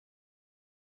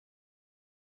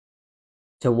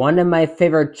To one of my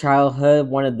favorite childhood,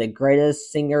 one of the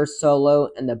greatest singers solo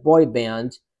in the boy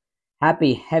band.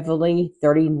 Happy heavenly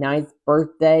 39th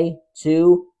birthday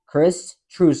to Chris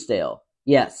Trousdale.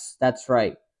 Yes, that's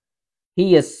right.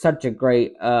 He is such a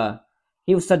great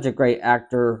he was such a great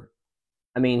actor.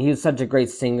 I mean, he was such a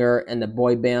great singer in the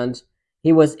boy band.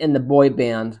 He was in the boy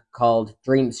band called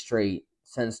Dream Street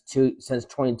since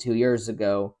 22 years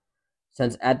ago.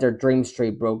 Since after Dream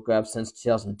Street broke up since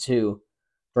 2002.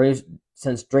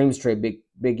 Since Dream Street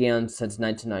began since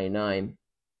 1999.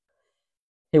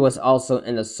 He was also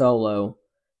in the solo.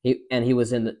 He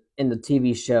was in the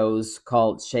TV shows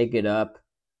called Shake It Up,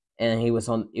 and he was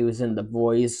in The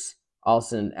Voice,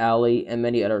 Austin Alley, and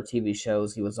many other TV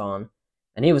shows he was on.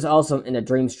 And he was also in a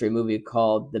Dream Street movie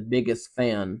called The Biggest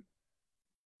Fan,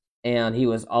 and he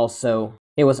was also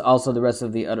the rest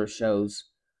of the other shows.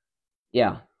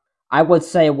 Yeah. I would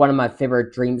say one of my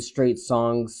favorite Dream Street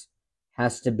songs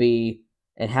has to be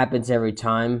It Happens Every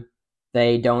Time.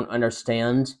 They Don't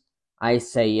Understand. I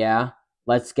Say Yeah.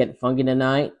 Let's Get Funky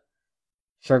Tonight.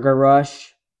 Sugar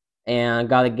Rush. And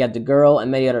Gotta Get the Girl,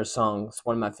 and many other songs.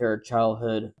 One of my favorite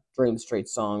childhood Dream Street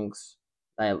songs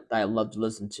that I love to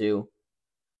listen to.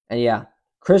 And yeah,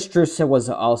 Chris Truesdale was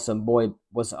an awesome boy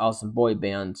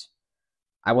band.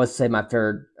 I would say my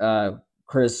favorite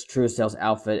Chris Truesdale's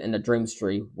outfit in the Dream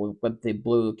Street with the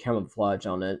blue camouflage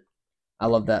on it. I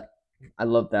love that. I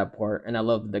love that part, and I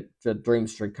love the Dream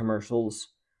Street commercials.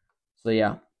 So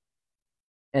yeah,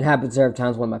 It Happens Every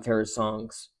Time is one of my favorite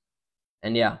songs.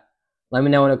 And yeah, let me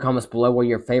know in the comments below what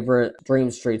your favorite Dream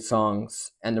Street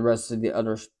songs and the rest of the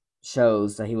other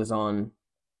shows that he was on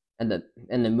and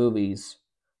the movies.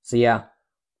 So yeah.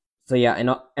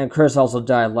 And Chris also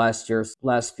died last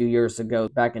few years ago,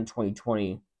 back in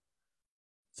 2020.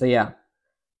 So yeah,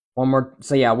 one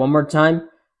more time,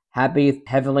 happy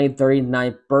heavenly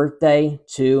 39th birthday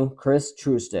to Chris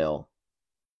Trousdale.